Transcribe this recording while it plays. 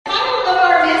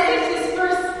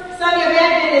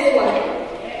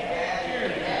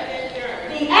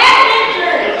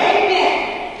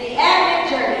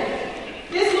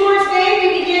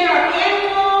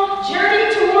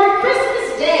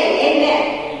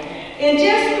In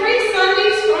just 3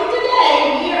 Sundays from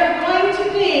today, we are going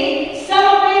to be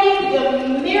celebrating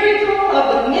the miracle of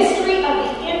the mystery of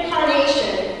the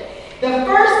Incarnation, the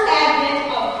first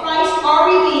advent of Christ,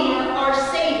 our Redeemer, our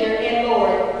Savior and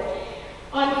Lord.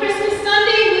 On Christmas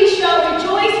Sunday, we shall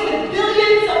rejoice with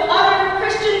billions of other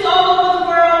Christians all over the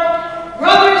world,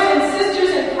 brothers and sisters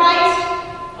in Christ,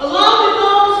 along with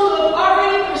those who have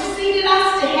already preceded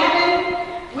us to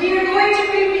heaven. We are going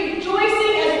to be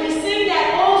rejoicing as we sing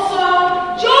that old song,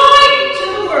 Joy to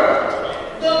the World.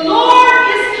 The Lord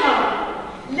is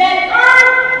come. Let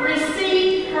earth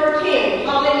receive her King.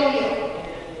 Hallelujah.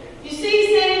 You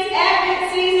see, saints,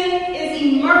 Advent season is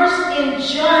immersed in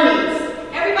journeys.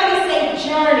 Everybody say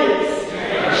journeys.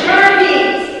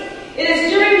 Journeys. It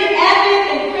is during the Advent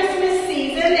and Christmas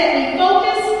season that we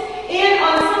focus in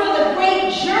on some of the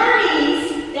great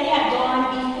journeys that have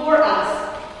gone before us.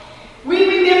 We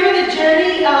remember the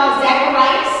journey of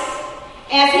Zacharias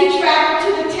as he traveled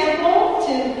to the temple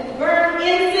to burn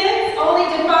incense, only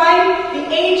to find the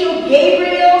angel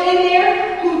Gabriel in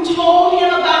there who told him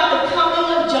about the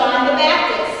coming of John the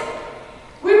Baptist.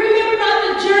 We remember about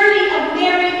the journey of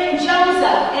Mary and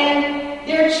Joseph and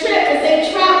their trip as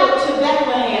they traveled to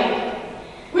Bethlehem.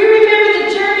 We remember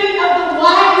the journey of the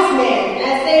wise men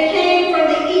as they came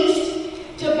from the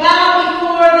east to bow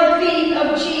before the feet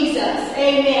of Jesus,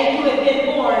 amen, who had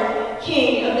been born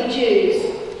King of the Jews.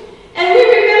 And we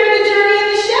remember the journey of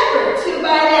the shepherds who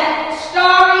by that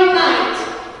starry night,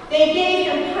 they gave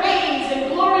him praise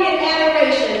and glory and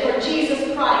adoration for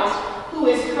Jesus Christ, who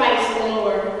is Christ the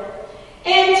Lord.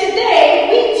 And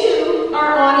today, we too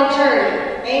are on a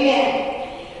journey.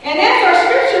 Amen. And as our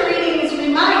scripture readings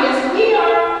remind us, we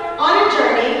are on a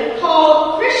journey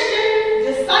called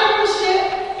Christian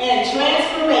Discipleship and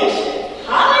Transformation.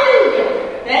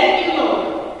 Hallelujah. Thank you,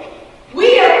 Lord.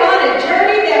 We are on a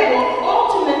journey that will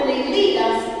ultimately lead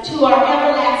us to our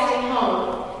everlasting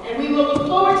home. And we will look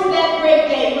forward to that great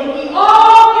day when we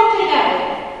all get to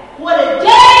heaven. What a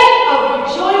day of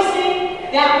rejoicing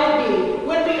that will be.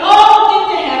 When we all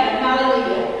get to heaven,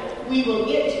 hallelujah, we will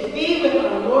get to be with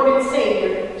our Lord and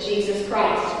Savior, Jesus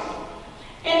Christ.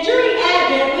 And during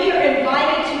Advent, we are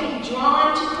invited to be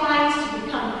drawn to Christ, to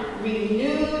become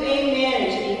renewed, amen,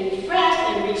 and to be refreshed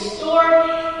and restored,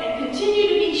 and continue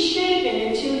to be shapen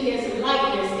into his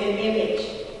likeness and image.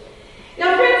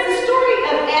 Now, friends, the story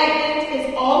of Advent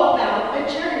is all about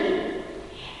a journey.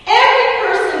 Every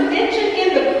person mentioned in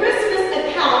the Christmas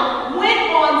account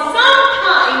went on some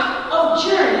kind of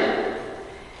journey.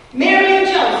 Mary and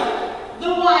Joseph, the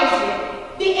wise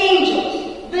men, the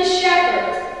angels, the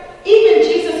shepherds, even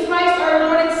Jesus Christ, our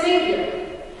Lord and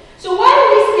Savior. So why do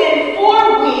we spend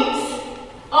 4 weeks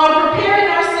on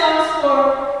preparing ourselves for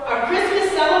our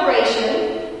Christmas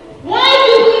celebration? Why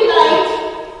do we light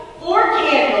 4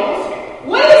 candles?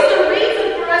 What is the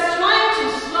reason for us trying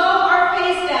to slow our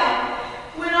pace down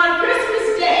when on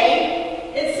Christmas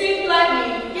Day, it seems like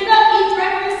we get up, eat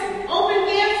breakfast, and open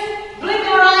gifts, blink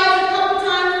our eyes a couple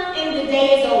times, and the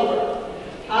day is over.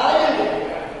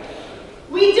 Hallelujah.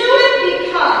 We do it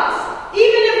because,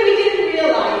 even if we didn't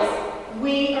realize,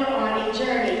 we are on a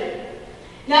journey.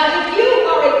 Now, if you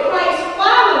are a Christ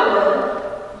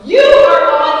follower, you are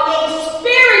on a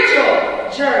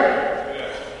spiritual journey.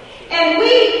 And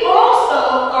we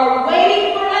also are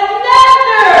waiting for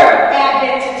another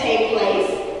Advent to take place.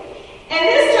 And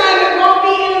this time it won't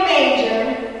be in a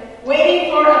manger,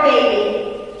 waiting for a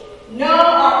baby. No,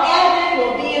 our Advent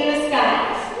will be in the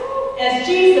skies as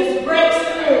Jesus breaks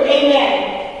through,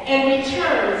 amen, and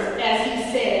returns as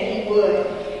he said he would.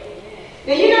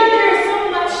 Now, you know, there is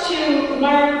so much to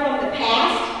learn from the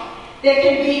past that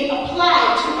can be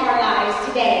applied to our lives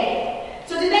today.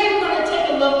 So today we're going to take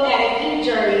a look at a few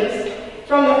journeys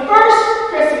from the first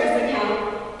Christmas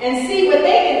account and see what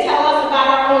they can tell us about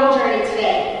our own journey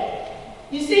today.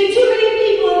 You see, too many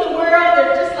people in the world,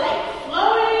 they're just like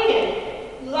floating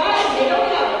and life, they don't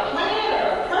have a plan or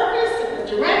a purpose or a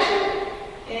direction,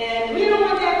 and we don't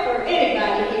want that for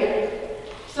anybody here.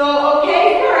 So,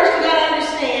 okay, first we got to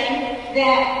understand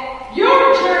that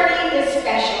your journey is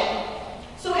special.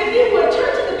 So if you would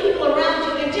turn to the people around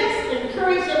you and just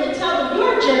encourage them and tell them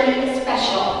your journey is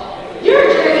special. Your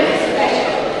journey is special.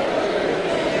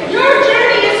 Your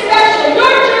journey is special.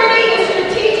 Your journey is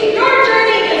strategic. Your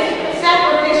journey is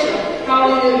sacrificial.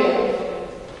 Hallelujah.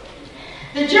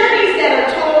 The journeys that are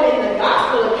told in the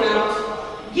gospel accounts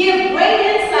give great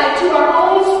insight to our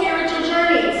own spiritual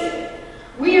journeys.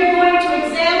 We are going to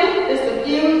examine just a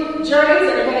few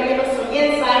journeys that are going to give us some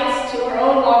insights to our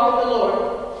own walk with the Lord.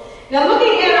 Now,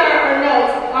 looking at our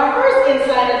notes, our first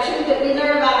insight or truth that we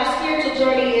learn about our spiritual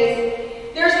journey is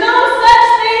there's no such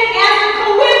thing as a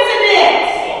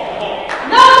coincidence.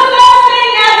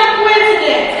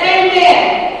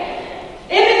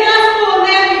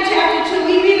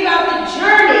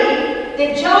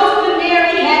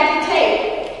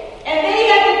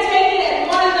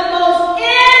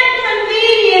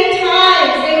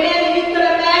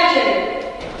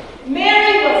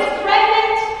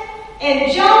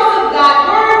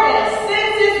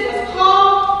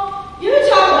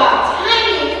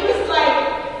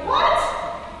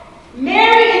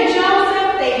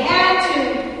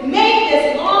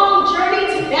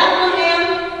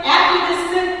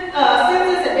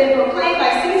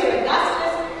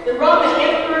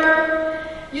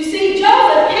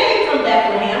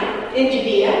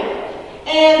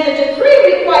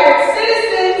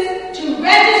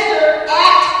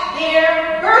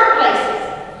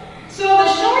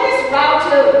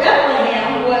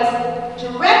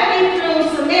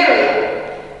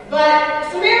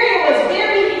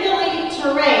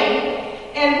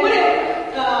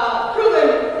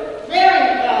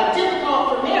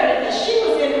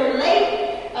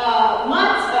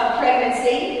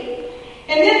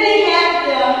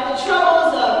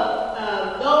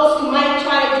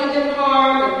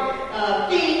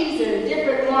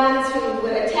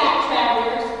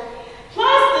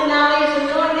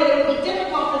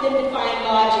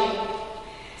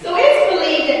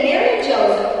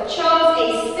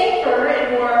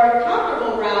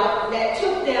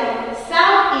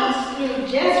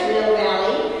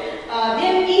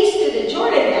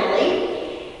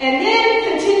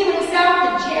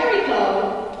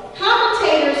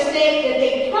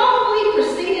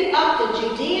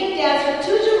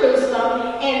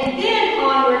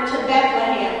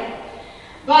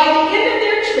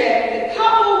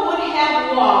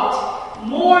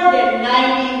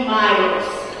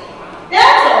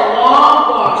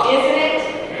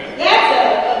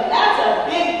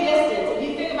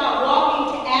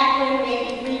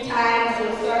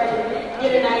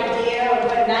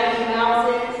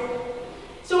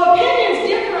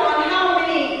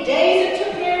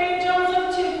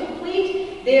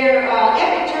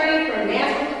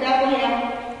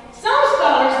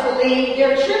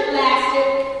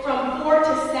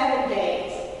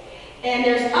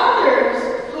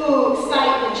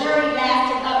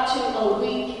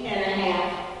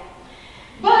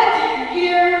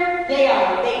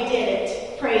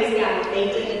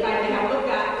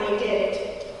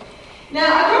 Now,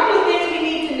 a couple of things we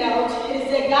need to note is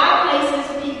that God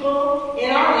places people in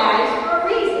our lives for a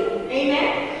reason.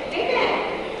 Amen?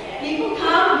 Amen. People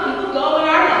come and people go in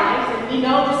our lives, and we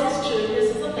know this is true,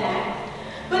 this is a fact.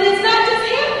 But it's not just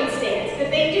happenstance that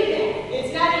they do that.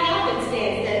 It's not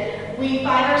happenstance that we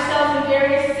find ourselves in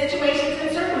various situations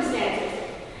and circumstances.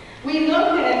 We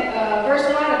look at verse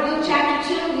 1 of Luke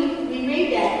chapter 2, we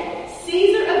read that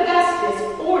Caesar Augustus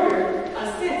ordered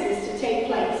a census to take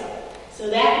place. So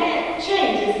that meant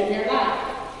changes in their life.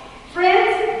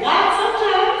 Friends, God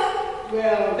sometimes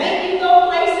will make you go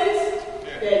places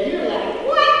that you're like,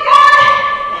 what, God?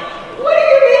 What do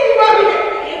you mean you want me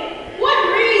to? What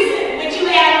reason would you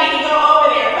have me to go over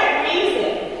there? What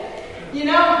reason? You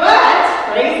know,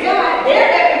 but, praise God, their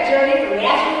epic journey from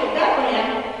Nazareth to Bethlehem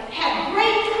had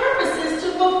great purposes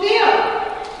to fulfill.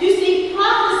 You see,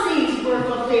 prophecies were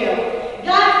fulfilled.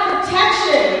 God's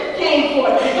protection came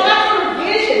forth. God's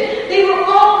provision. They were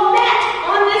all met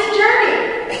on this journey.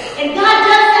 And God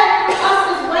does that for us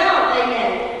as well.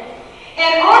 Amen.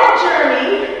 And our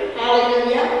journey,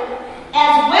 hallelujah,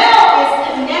 as well is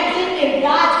connected in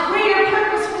God's greater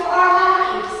purpose for our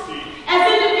lives. As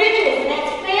individuals and as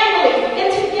family and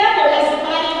together as the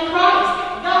body of Christ.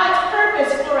 God's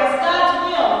purpose for us, God's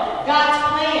will, God's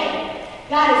plan.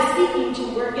 God is seeking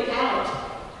to work it out.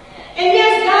 And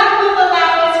yes, God will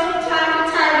allow us from time to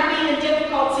time to be in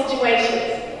difficult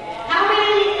situations. How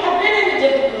many have been in a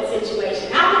difficult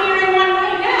situation? How many are in one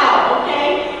right now?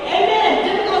 Okay? Amen.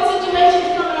 Difficult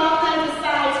situations come in all kinds of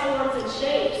sizes, forms, and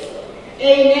shapes.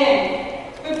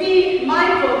 Amen. But be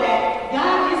mindful that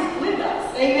God is with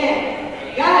us.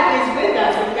 Amen. God is with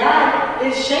us, and God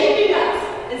is shaping us.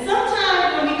 And sometimes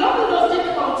when we go through those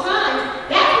difficult times,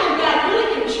 that's when God really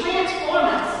can transform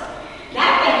us.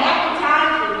 Not the happy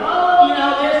times when, oh, you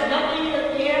know, there's nothing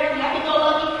there,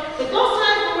 happy-go-lucky. But those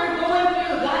times when we're going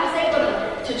through, God is able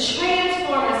to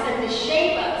transform us and to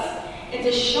shape us and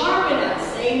to sharpen us.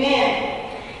 Amen.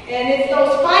 And it's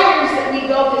those fires that we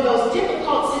go through, those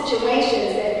difficult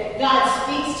situations that God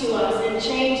speaks to us and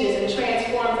changes and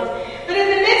transforms us. But in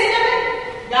the midst of it,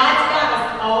 God's got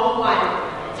us all the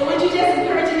while. So would you just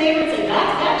encourage your neighbor and say,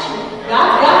 God's got you.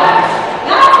 God's got us.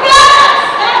 God's got us.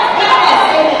 God's got us.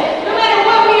 Amen. No matter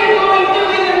what we are going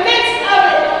through, in the midst of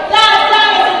it, God's got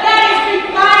us, and that is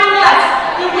refining us,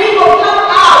 that we will come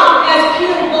out as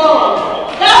pure gold.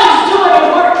 God is doing a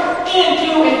work in,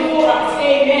 through, and for us.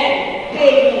 Amen.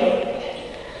 Amen.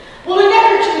 Well,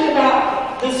 another truth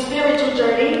about the spiritual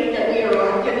journey that we are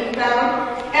on can be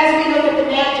found as we look at the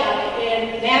Magi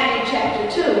in Matthew chapter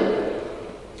 2.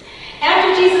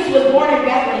 After Jesus was born in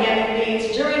Bethlehem, it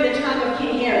means during the time of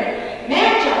King Herod,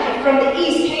 Magi from the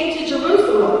east came to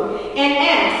Jerusalem and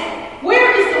asked,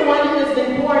 where is the one who has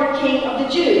been born King of the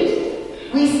Jews?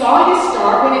 We saw his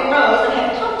star when it rose and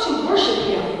had come to worship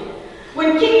him.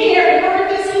 When King Herod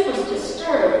heard this, he was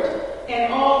disturbed,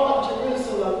 and all of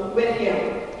Jerusalem with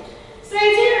him.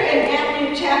 Saints, here in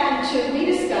Matthew chapter 2, we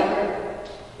discover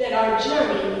that our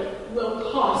journey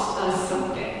will cost us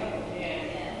something.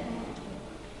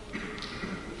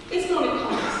 It's going to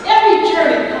cost. Every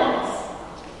journey costs.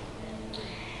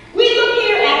 We look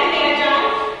here at the Magi.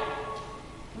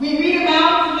 We read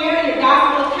about here in the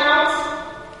gospel accounts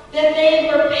that they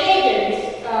were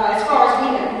pagans, as far as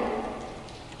we know.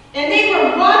 And they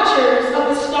were watchers of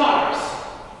the stars.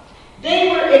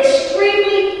 They were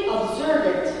extremely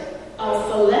observant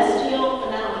of celestial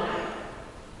phenomena.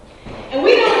 And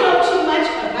we don't know too much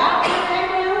about their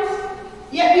backgrounds,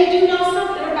 yet we do know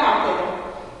something about them.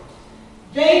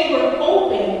 They were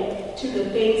open to the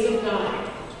things of God.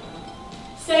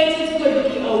 Saints, it's good to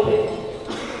be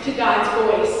open to God's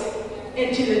voice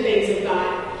and to the things of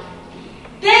God.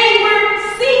 They were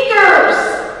seekers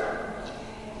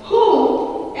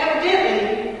who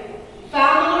evidently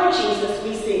found the Lord Jesus,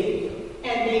 we see,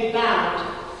 and they bowed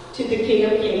to the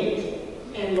King of Kings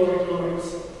and Lord of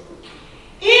Lords.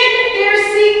 In their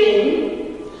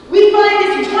seeking, we find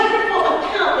this wonderful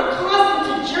account that caused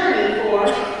them to journey for.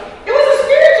 It was a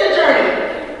spiritual journey.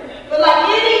 But like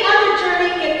any other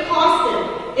journey, it cost them.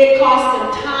 It cost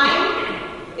them time,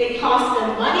 it cost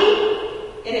them money,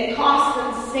 and it cost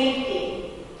them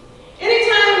safety.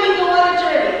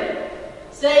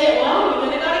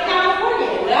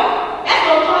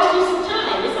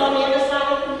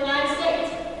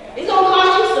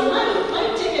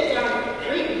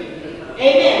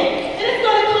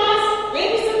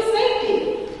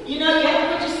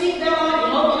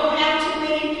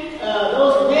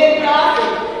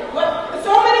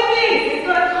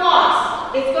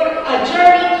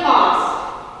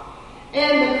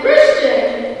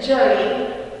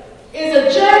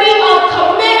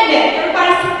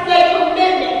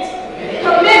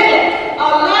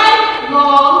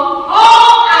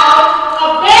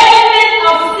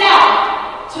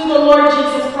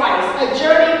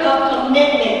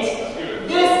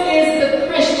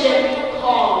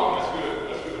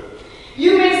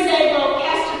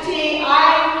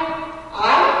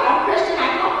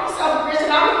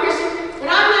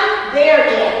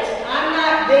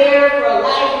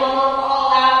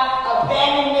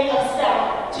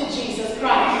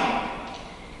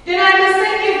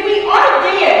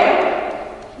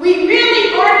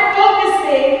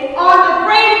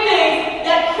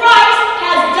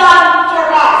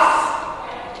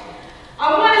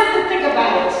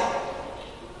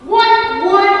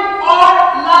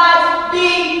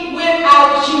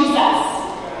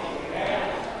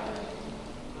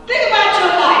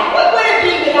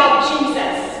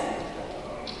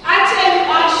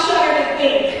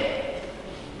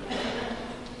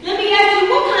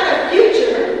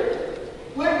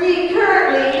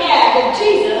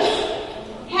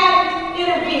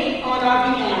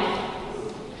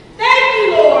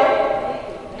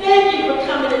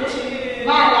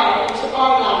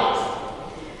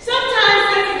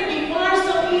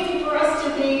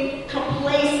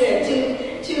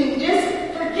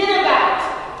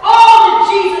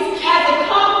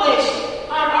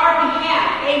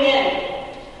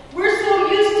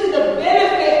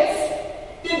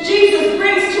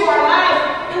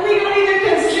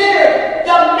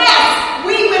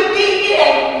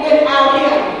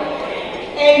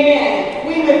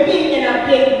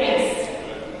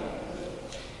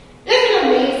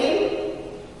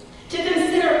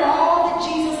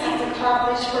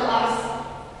 accomplished for us,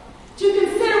 to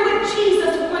consider what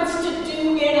Jesus wants to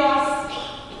do in us,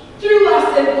 through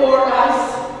us, and for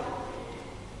us.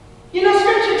 You know,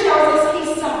 Scripture tells us he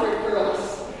suffered for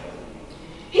us.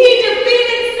 He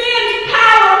defeated sin's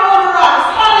power over us.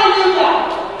 Hallelujah.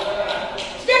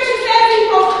 Scripture says he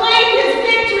proclaimed his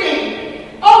victory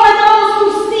over those who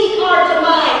seek our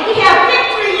demise. We have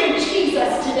victory in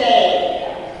Jesus today.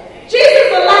 Jesus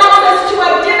allows us to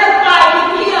identify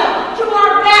with him through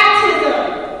our baptism.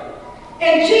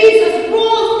 And Jesus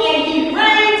rules and he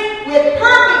reigns with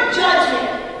perfect judgment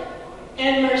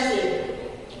and mercy.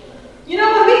 You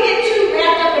know, when we get too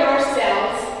wrapped up in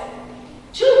ourselves,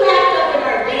 too wrapped up in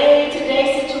our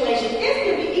day-to-day situation, it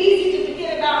can be easy to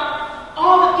forget about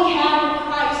all that we have in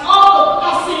Christ, all the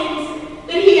blessings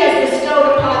that he has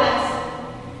bestowed upon us.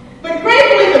 But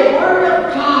gratefully, the Word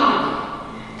of God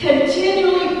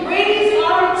continually brings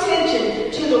our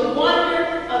attention to the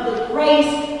wonder of the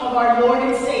grace of our Lord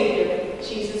and Savior,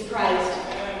 Jesus Christ.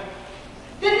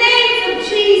 The names of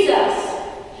Jesus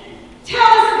tell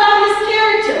us about his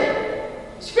character.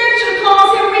 Scripture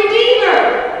calls him Redeemer,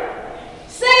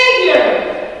 Savior,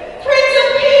 Prince of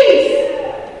Peace,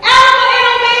 Alpha and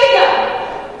Omega,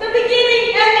 the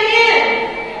beginning and the end,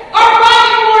 our bright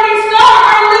and morning star,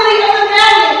 our lily of the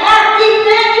valley, our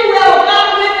Emmanuel, God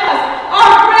with us,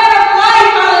 our bread of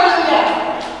life, hallelujah.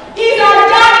 He's our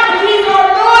doctor, he's our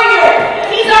lawyer,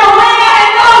 he's our way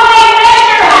and no way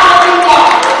maker, hallelujah.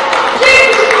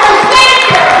 Jesus, our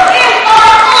Savior, is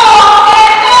our all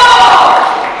and all.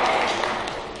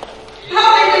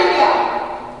 Hallelujah.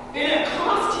 It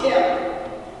cost him.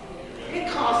 It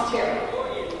cost him.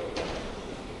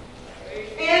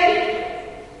 And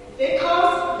it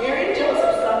cost Mary and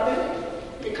Joseph something.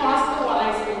 It cost the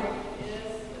wise men.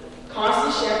 It cost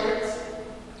the shepherds.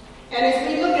 And as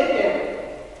we look at them,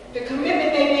 the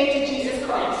commitment they made to Jesus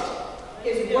Christ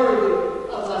is worthy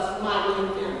of us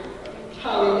modeling them.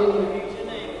 Hallelujah.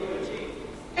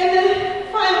 And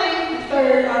then finally, the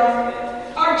third,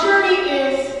 our journey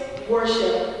is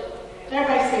worship.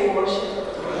 Everybody say worship.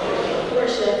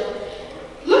 Worship.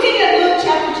 Looking at Luke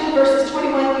chapter 2, verses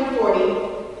 21 through 40,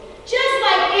 just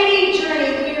like any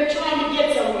journey, we are trying to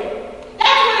get somewhere.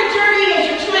 That's what a journey is.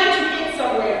 You're trying to get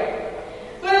somewhere.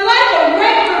 But like a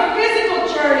regular physical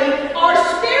journey, our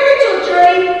spiritual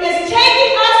journey is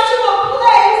taking us to a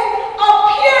place of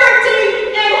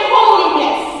purity and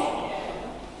holiness.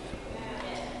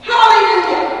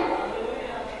 Hallelujah.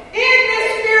 In this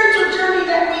spiritual journey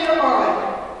that we are on,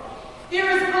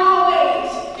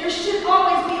 there should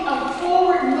always be a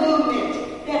forward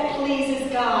movement that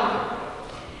pleases God.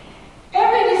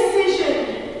 Every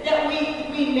decision that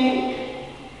we make,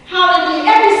 hallelujah,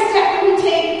 every step that we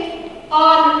take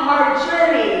on our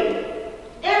journey,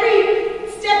 every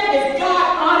step that is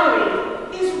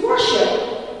God-honoring is worship.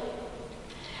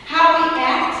 How we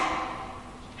act,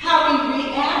 how we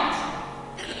react,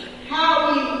 how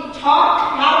we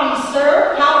talk, how we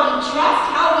serve, how we trust,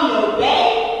 how we obey.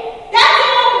 That's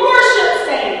all worship,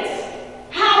 saints.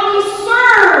 How we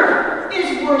serve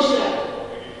is worship.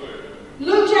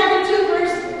 Luke chapter 2,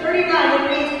 verse 39, it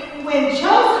reads, when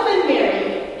Joseph and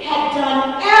Mary had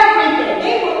done everything,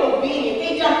 they were obedient,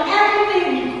 they'd done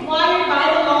everything required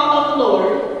by the law of the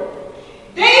Lord,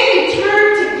 they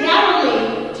returned to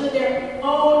Galilee, to their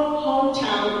own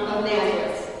hometown of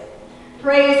Nazareth.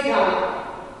 Praise God.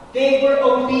 They were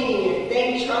obedient.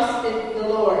 They trusted the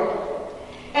Lord.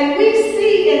 And we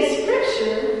see in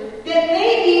Scripture that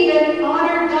they even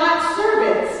honored God's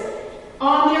servants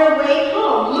on their way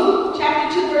home. Luke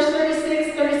chapter 2, verse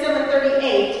 36, 37,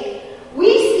 38. We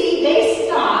see they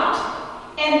stopped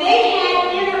and they had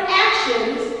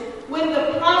interactions with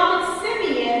the prophet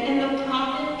Simeon and the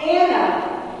prophet Anna.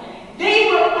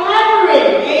 They were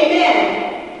honoring,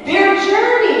 amen, their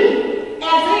journey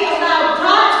as they allowed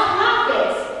God's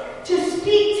prophets to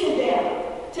speak to them,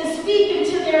 to speak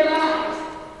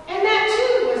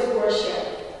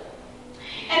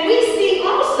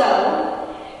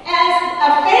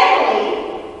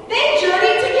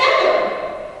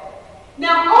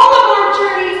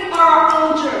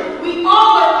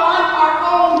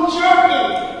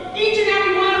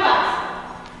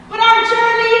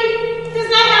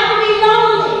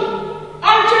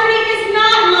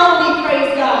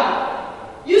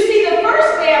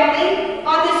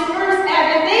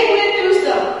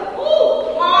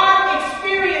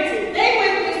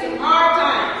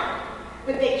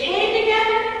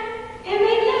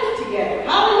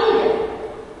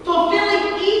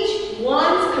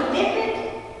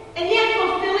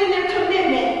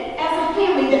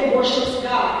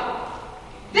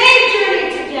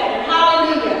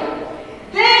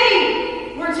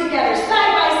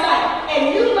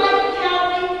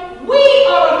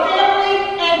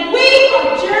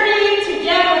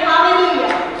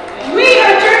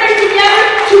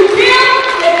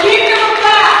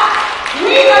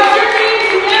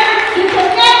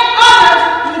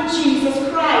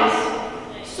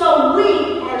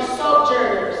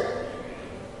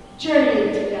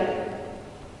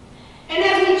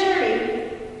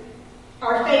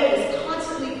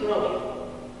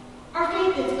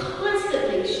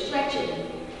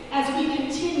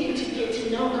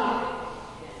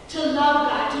to love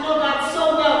God, to know God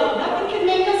so well that nothing can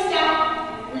make us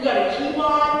stop. We're going to keep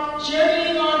on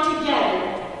journeying on together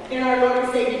in our Lord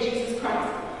and Savior Jesus Christ.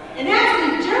 And as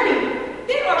we journey,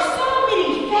 there are so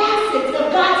many facets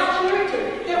of God's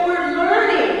character that we're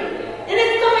learning. And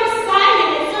it's so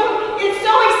exciting. It's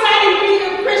so exciting being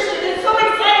a Christian. It's so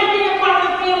exciting being a part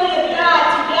of the family of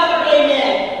God together.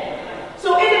 Amen.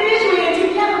 So individually and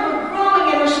together we're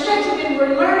growing and we're stretching and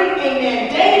we're learning.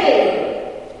 Amen. Daily.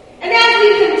 And as we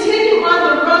continue on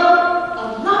the road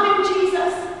of loving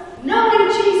Jesus, knowing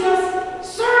Jesus,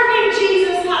 serving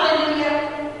Jesus,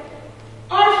 hallelujah,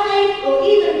 our faith will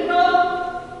even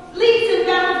grow leaps and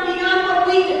bounds beyond what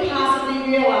we could possibly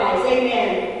realize.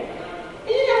 Amen. And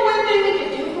you know one thing we can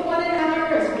do for one another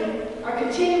as we are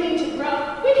continuing to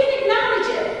grow? We can acknowledge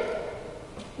it.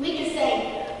 We can say,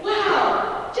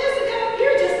 wow, Jessica,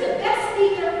 you're just the best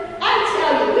speaker. I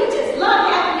tell you, we just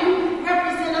love having you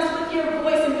represent us with your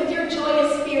voice and with your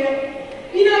joyous spirit.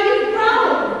 You know, you've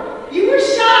grown. You were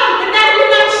shy, but now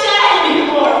you're not shy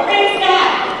anymore. Praise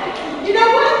God. You know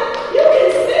what? You can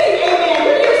sing, amen.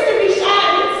 You used to be shy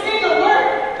and you'd sing a word,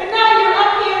 but now you're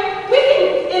up here. We can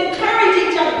encourage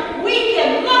each other. We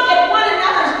can look at one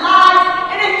another's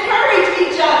lives and encourage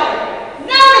each other.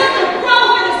 Notice the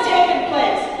growth that is taking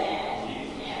place.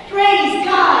 Praise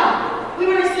God. We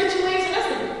were in a situation, I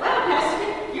said, wow, Pastor,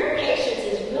 your patience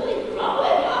is really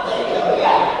growing.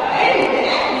 Hallelujah.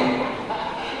 Amen.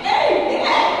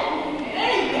 Amen.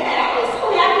 Amen. I was so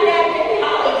happy that day.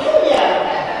 Hallelujah.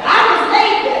 I was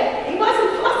late, but he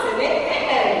wasn't fussing.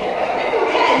 Amen.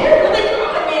 Amen. You're really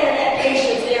growing there in that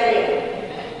patience area.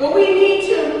 But we need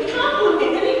to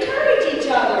compliment and encourage each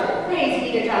other. Praise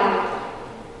be to God.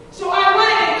 So I want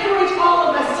to encourage all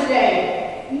of us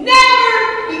today. Never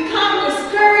become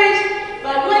discouraged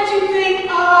by what you think,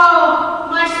 oh,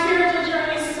 my spiritual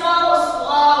journey is so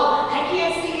slow. I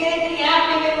can't see anything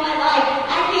happening in my life.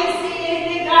 I can't see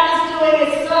anything God is doing.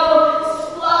 It's so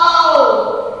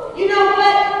slow. You know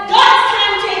what? God's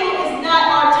timetable is not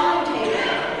our timetable.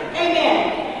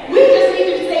 Amen. We just need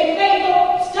to stay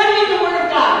faithful, studying the Word of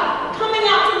God, coming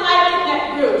out to life connect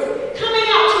groups, coming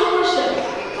out to worship,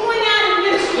 going out in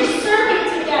ministry,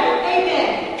 serving together.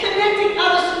 Amen. Connecting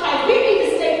others to Christ. We need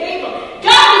to stay faithful.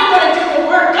 God is going to do the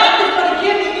work. God is going to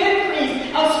give the increase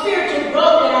of spiritual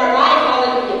growth in our life.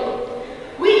 Hallelujah.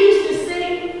 We used to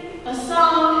sing a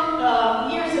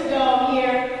song years ago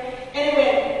here, and it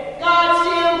went, God's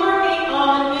still working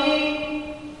on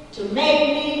me to make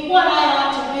me what I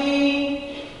ought to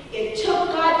be. It took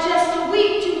God just a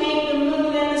week to make the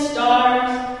moon and the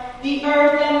stars, the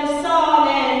earth and the sun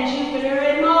and Jupiter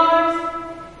and Mars.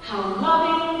 How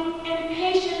loving and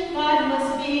patient God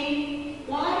must be.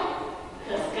 Why?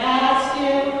 Because God's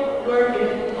still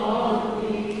working on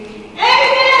me.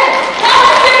 Amen!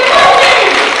 God's still working!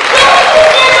 Don't you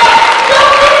give up!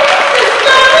 Don't be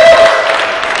discouraged!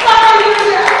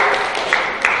 Hallelujah!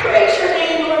 Praise your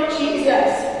name, Lord Jesus.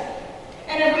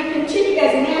 And if we continue,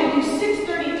 as Matthew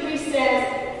 6:33 says,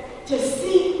 to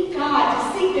seek God,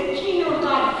 to seek the kingdom of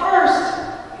God first,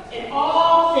 and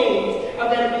all things are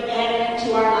going to be added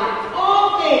to our lives.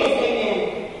 All things,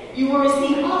 amen. You will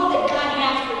receive all that God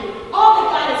has for you, all that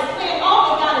God has planned, all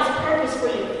that God has purposed for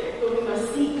you. But we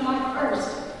must seek God first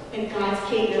in God's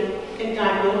kingdom, and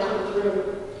God will come through.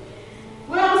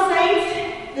 Well,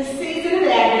 saints, the season of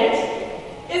Advent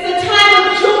is a time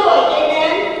of joy,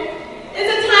 amen.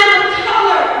 It's a time of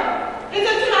color. It's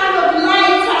a time of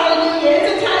light, hallelujah.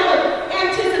 It's a time of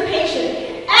anticipation.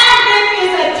 Advent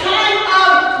is a time of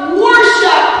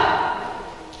worship.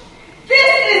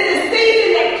 This is the season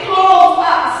that calls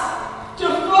us to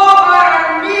fall on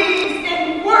our knees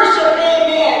and worship,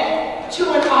 amen, to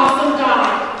an awesome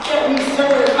God that we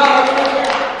serve.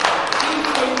 Hallelujah. We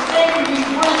say thank you, we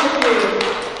worship you.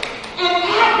 And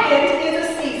Advent is a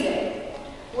season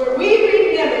where we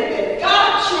remember that God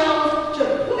chose to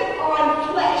put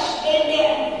on flesh,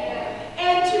 amen,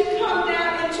 and to come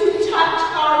down and to touch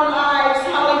our lives.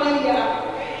 Hallelujah.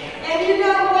 And you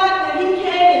know what? When he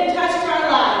came and touched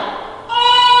our lives,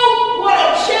 oh, what a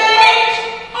change!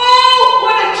 Oh,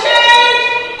 what a change!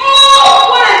 Oh,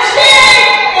 what a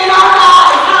change in our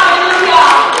lives! Hallelujah!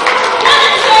 What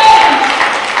a change!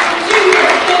 When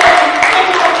Jesus came and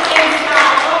took the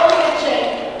inside. Oh, what a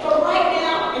change! For right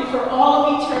now and for all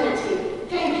of eternity.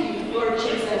 Thank you, Lord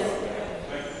Jesus.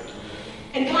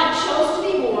 And God chose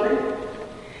to be born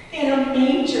in a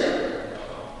manger,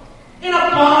 in a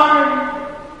barn.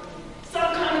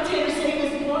 Some commentators say he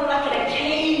was born like in a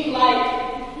cave,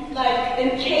 like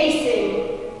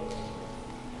encasing.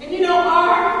 And you know,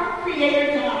 our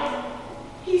Creator God,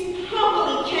 He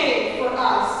humbly came for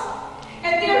us.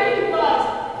 And there He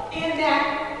was in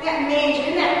that manger,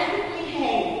 in that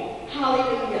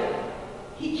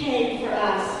He came for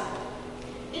us.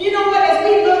 And you know what? As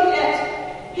we look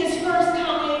at his first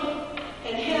coming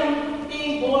and him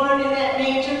being born in that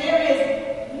manger, there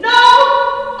is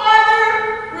no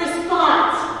other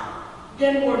response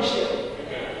than worship.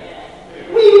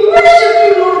 We worship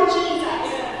you, Lord Jesus.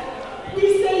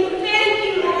 We say thank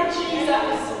you, Lord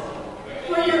Jesus,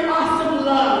 for your awesome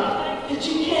love that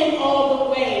you came all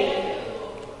the way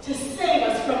to save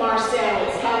us from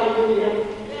ourselves. Hallelujah.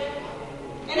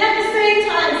 And at the same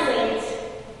time, saints,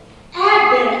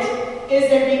 Advent is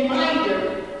a reminder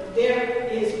there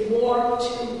is more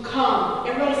to come.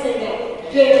 Everybody say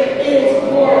that. There is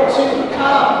more to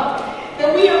come.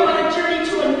 That we are on a journey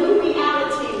to a new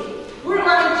reality. We're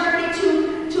on a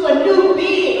journey to a new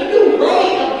being, a new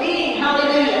way of being.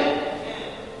 Hallelujah.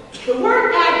 The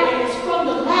word Advent is from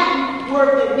the Latin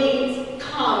word that means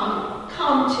come,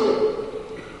 come to.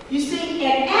 You see,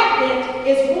 an Advent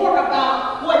is more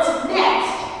about what's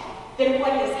next than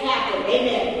what has happened.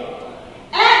 Amen.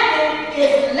 Advent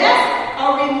is less a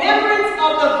remembrance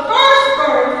of the first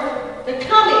birth, the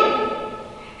coming,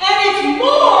 and it's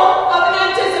more of an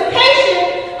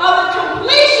anticipation of the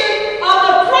completion of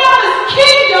the promised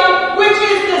kingdom, which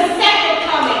is the second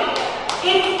coming.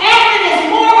 Advent is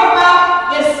more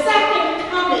about the second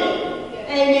coming.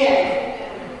 Amen.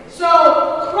 So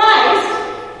Christ,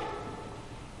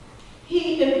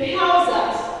 he impels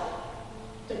us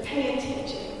to pay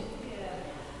attention.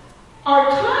 Our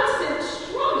constant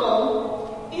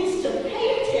struggle is to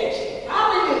pay attention.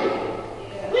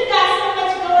 Hallelujah. We got so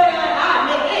much going on.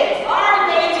 I admit it's hard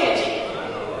to pay attention.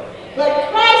 But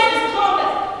Christ is calling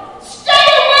us, stay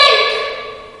awake.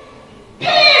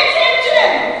 Pay attention.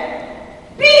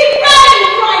 Be ready,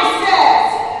 Christ says.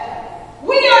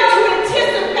 We are to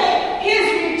anticipate his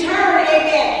return,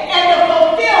 amen, and the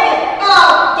fulfillment of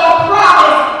the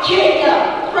promised kingdom.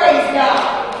 Praise God.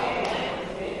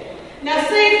 Now,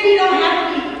 saints, we don't have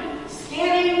to be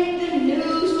scanning the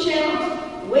news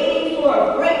channels, waiting for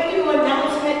a breakthrough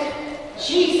announcement.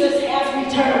 Jesus has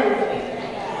returned.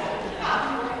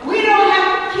 We don't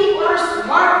have to keep our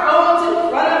smartphones in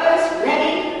front of us,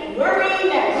 ready, worrying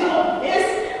that we'll miss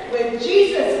when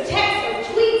Jesus texts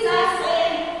or tweets us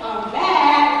saying, I'm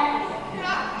back.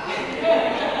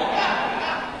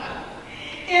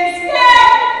 Instead,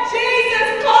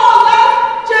 Jesus calls us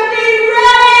to be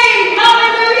ready.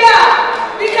 Hallelujah.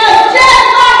 Because just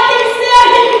like he said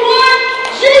he would,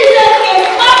 Jesus is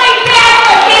coming back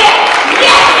again.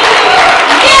 Yes, he is.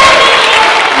 Yes, he is.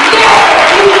 Yes,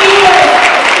 he is.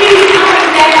 He's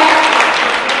coming back.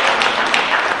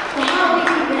 So how are we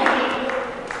ready?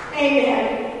 Amen.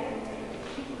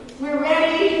 We're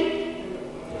ready.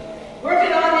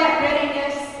 Working on that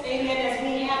readiness. Amen. As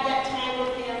we have that time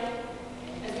with him.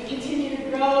 As we continue to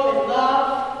grow in love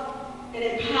and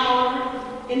in power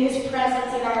in his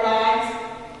presence in our lives.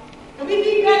 And we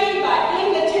be ready by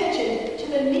paying attention to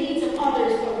the needs of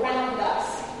others around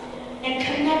us and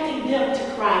connecting them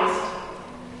to Christ.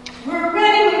 We're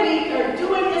ready when we are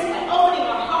doing this by opening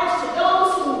our hearts to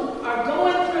those who are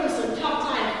going through some tough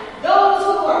times, those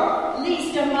who are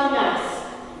least among us.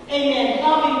 Amen.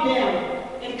 Loving them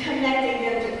and connecting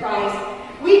them to Christ.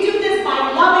 We do this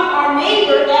by loving our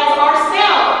neighbor as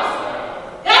ourselves.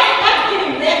 That's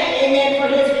getting ready, amen, for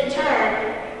his return.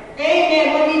 Amen.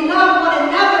 When we love one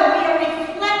another, we are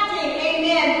reflecting,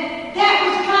 amen, that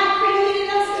which God created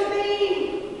us to be.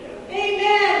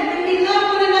 Amen. When we love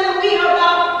one another, we are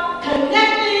about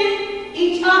connecting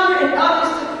each other and others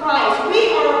to Christ.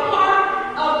 We are a part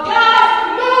of God's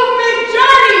movement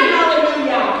journey.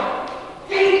 Hallelujah.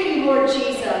 Thank you, Lord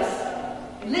Jesus.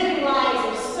 Living lives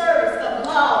of service, of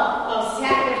love, of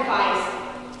sacrifice.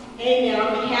 Amen.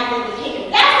 On behalf of the kingdom.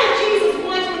 That's what Jesus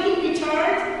wants when he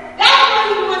returns. That's what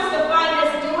he wants to find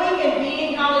us doing and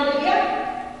being. Hallelujah.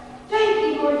 Thank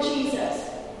you, Lord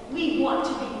Jesus. We want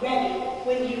to be ready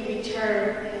when you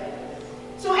return.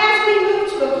 So as we move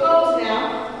to a close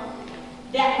now,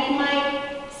 that we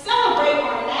might celebrate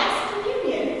our last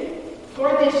communion for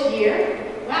this year.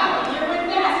 Wow, the year went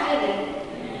fast, didn't it?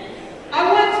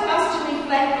 I want us to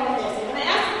reflect on this. I'm going to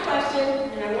ask a question,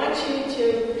 and I want you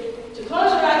to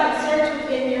close your eyes and search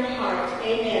within your heart.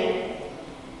 Amen.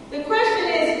 The question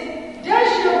is, does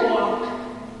your walk,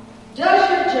 does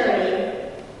your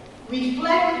journey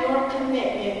reflect your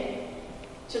commitment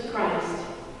to Christ?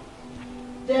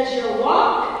 Does your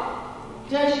walk,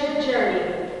 does your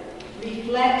journey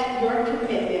reflect your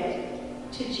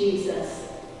commitment to Jesus?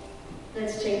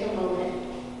 Let's take a moment.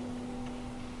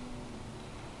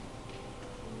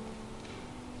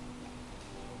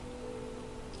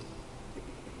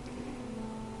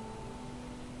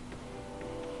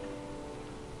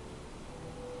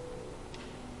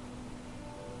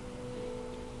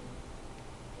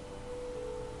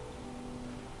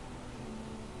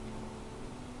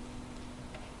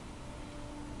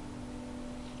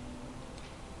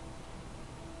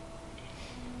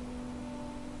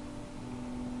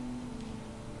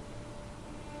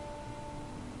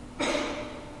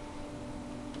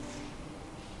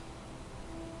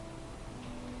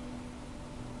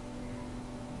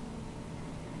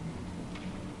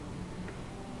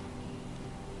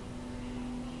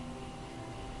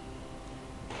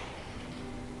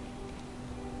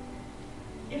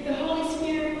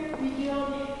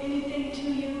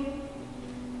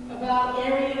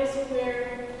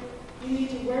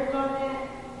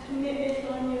 commitment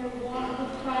on your walk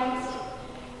with Christ,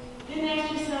 then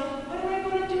ask yourself, what am I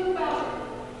going to do about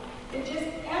it? And just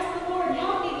ask the Lord,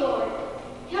 help me, Lord.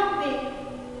 Help me.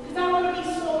 Because I want to be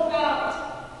sold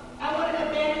out. I want to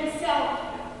abandon self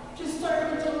to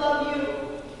serve and to love you.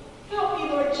 Help me,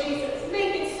 Lord Jesus.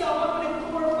 Make it so. I want to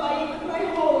glorify you with my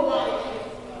whole life.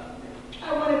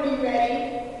 I want to be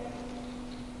ready.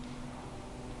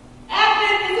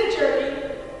 Advent is a journey.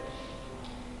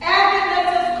 Advent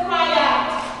lets us cry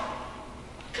out,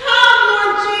 come,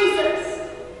 Lord Jesus,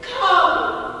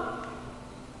 come.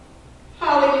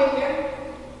 Hallelujah.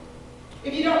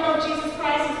 If you don't know Jesus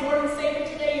Christ as Lord and Savior,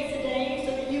 today is the day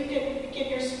so that you can begin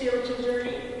your spiritual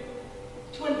journey,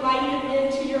 to invite him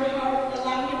into your heart,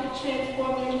 allow him to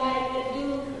transform your life and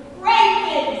do great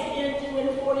things in, through,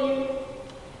 and for you,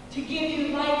 to give you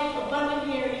life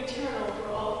abundant here and eternal for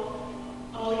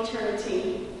all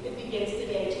eternity. It begins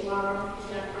today. Tomorrow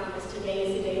is not promised. Today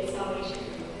is the day of salvation.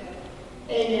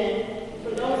 Amen. For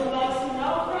those of us who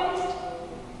know Christ,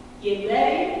 get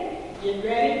ready, get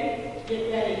ready,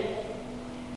 get ready.